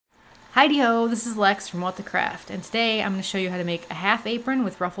Heidi-ho, this is Lex from What the Craft, and today I'm going to show you how to make a half apron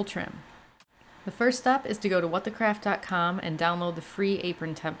with ruffle trim. The first step is to go to whatthecraft.com and download the free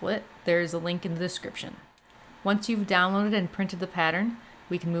apron template. There's a link in the description. Once you've downloaded and printed the pattern,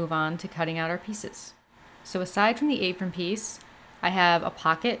 we can move on to cutting out our pieces. So aside from the apron piece, I have a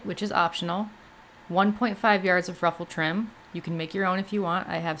pocket, which is optional, 1.5 yards of ruffle trim. You can make your own if you want.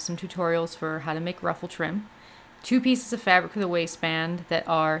 I have some tutorials for how to make ruffle trim. 2 pieces of fabric for the waistband that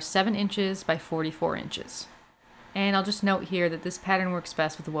are 7 inches by 44 inches. And I'll just note here that this pattern works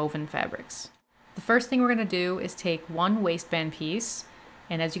best with woven fabrics. The first thing we're going to do is take one waistband piece,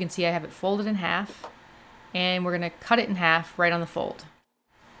 and as you can see I have it folded in half, and we're going to cut it in half right on the fold.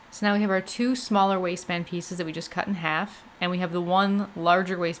 So now we have our 2 smaller waistband pieces that we just cut in half, and we have the 1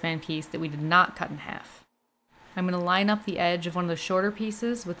 larger waistband piece that we did not cut in half. I'm going to line up the edge of one of the shorter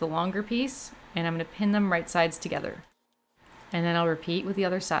pieces with the longer piece, and I'm going to pin them right sides together. And then I'll repeat with the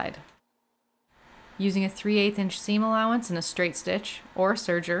other side. Using a 3/8 inch seam allowance and a straight stitch, or a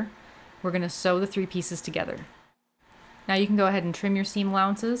serger, we're going to sew the 3 pieces together. Now you can go ahead and trim your seam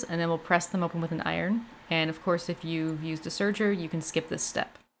allowances, and then we'll press them open with an iron. And of course, if you've used a serger, you can skip this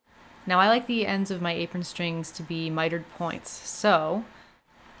step. Now I like the ends of my apron strings to be mitered points, so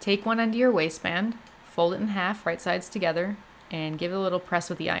take one end of your waistband, fold it in half right sides together, and give it a little press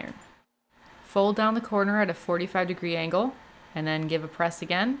with the iron. Fold down the corner at a 45-degree angle, and then give a press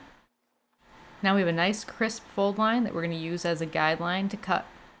again. Now we have a nice crisp fold line that we're going to use as a guideline to cut.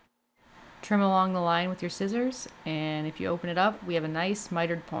 Trim along the line with your scissors, and if you open it up, we have a nice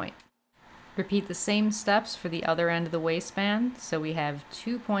mitered point. Repeat the same steps for the other end of the waistband, so we have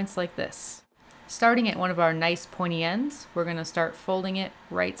 2 points like this. Starting at one of our nice pointy ends, we're going to start folding it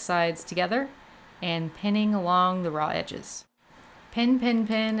right sides together and pinning along the raw edges. Pin, pin,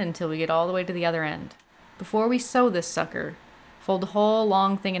 pin until we get all the way to the other end. Before we sew this sucker, fold the whole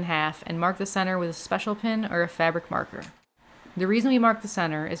long thing in half and mark the center with a special pin or a fabric marker. The reason we mark the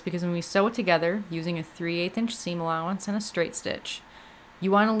center is because when we sew it together using a 3/8 inch seam allowance and a straight stitch,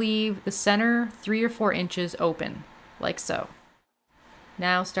 you want to leave the center 3 or 4 inches open, like so.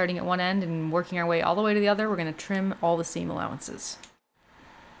 Now starting at one end and working our way all the way to the other, we're going to trim all the seam allowances.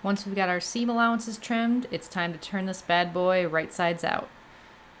 Once we've got our seam allowances trimmed, it's time to turn this bad boy right sides out.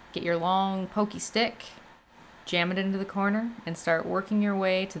 Get your long pokey stick, jam it into the corner, and start working your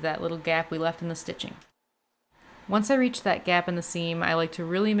way to that little gap we left in the stitching. Once I reach that gap in the seam, I like to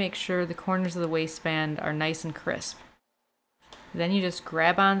really make sure the corners of the waistband are nice and crisp. Then you just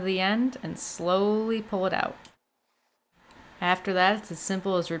grab onto the end and slowly pull it out. After that, it's as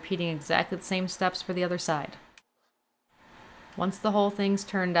simple as repeating exactly the same steps for the other side. Once the whole thing's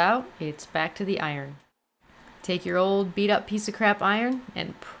turned out, it's back to the iron. Take your old beat up piece of crap iron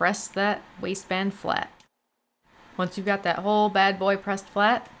and press that waistband flat. Once you've got that whole bad boy pressed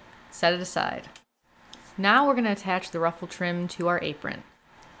flat, set it aside. Now we're going to attach the ruffle trim to our apron.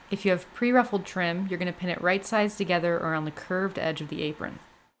 If you have pre-ruffled trim, you're going to pin it right sides together around the curved edge of the apron.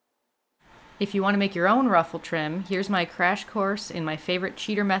 If you want to make your own ruffle trim, here's my crash course in my favorite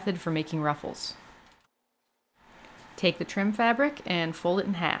cheater method for making ruffles. Take the trim fabric and fold it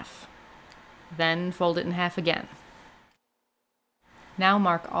in half. Then fold it in half again. Now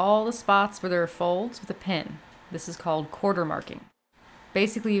mark all the spots where there are folds with a pin. This is called quarter marking.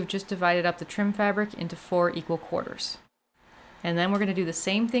 Basically, you've just divided up the trim fabric into 4 equal quarters. And then we're going to do the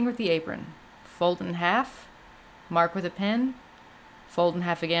same thing with the apron. Fold it in half, mark with a pin, fold in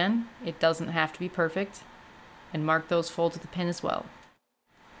half again. It doesn't have to be perfect. And mark those folds with a pin as well.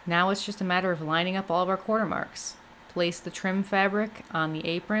 Now it's just a matter of lining up all of our quarter marks. Place the trim fabric on the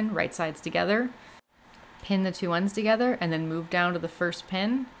apron, right sides together, pin the 2 ends together, and then move down to the first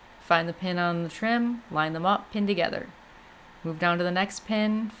pin, find the pin on the trim, line them up, pin together. Move down to the next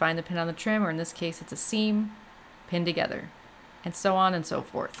pin, find the pin on the trim, or in this case it's a seam, pin together, and so on and so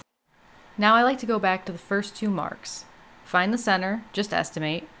forth. Now I like to go back to the first 2 marks. Find the center, just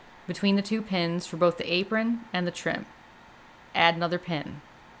estimate, between the 2 pins for both the apron and the trim. Add another pin.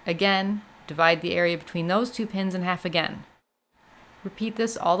 Again, divide the area between those 2 pins in half again. Repeat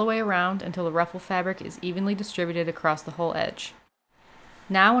this all the way around until the ruffle fabric is evenly distributed across the whole edge.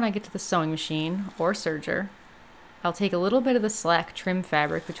 Now when I get to the sewing machine, or serger, I'll take a little bit of the slack trim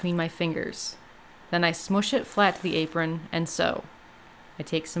fabric between my fingers. Then I smush it flat to the apron and sew. I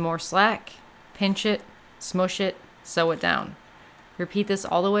take some more slack, pinch it, smush it, sew it down. Repeat this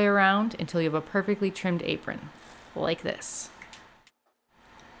all the way around until you have a perfectly trimmed apron, like this.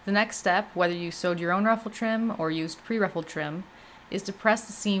 The next step, whether you sewed your own ruffle trim or used pre-ruffled trim, is to press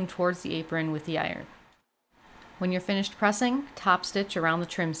the seam towards the apron with the iron. When you're finished pressing, top stitch around the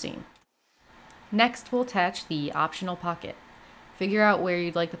trim seam. Next, we'll attach the optional pocket. Figure out where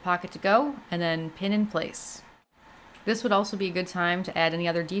you'd like the pocket to go, and then pin in place. This would also be a good time to add any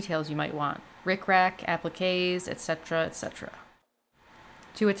other details you might want, rickrack, appliques, etc., etc.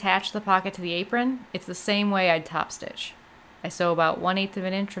 To attach the pocket to the apron, it's the same way I'd top stitch. I sew about 1/8 of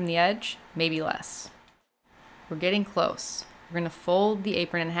an inch from the edge, maybe less. We're getting close. We're going to fold the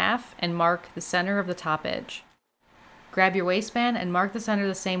apron in half and mark the center of the top edge. Grab your waistband and mark the center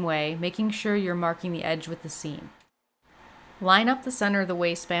the same way, making sure you're marking the edge with the seam. Line up the center of the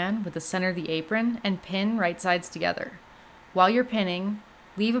waistband with the center of the apron and pin right sides together. While you're pinning,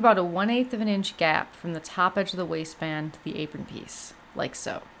 leave about a 1/8 of an inch gap from the top edge of the waistband to the apron piece, like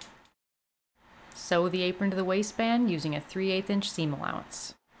so. Sew the apron to the waistband using a 3/8 inch seam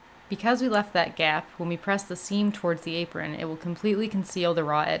allowance. Because we left that gap, when we press the seam towards the apron, it will completely conceal the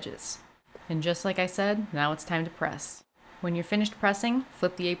raw edges. And just like I said, now it's time to press. When you're finished pressing,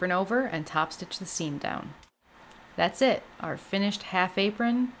 flip the apron over and top stitch the seam down. That's it, our finished half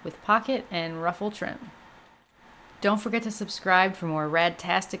apron with pocket and ruffle trim. Don't forget to subscribe for more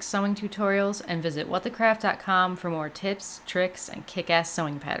rad-tastic sewing tutorials and visit whatthecraft.com for more tips, tricks, and kick-ass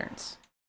sewing patterns.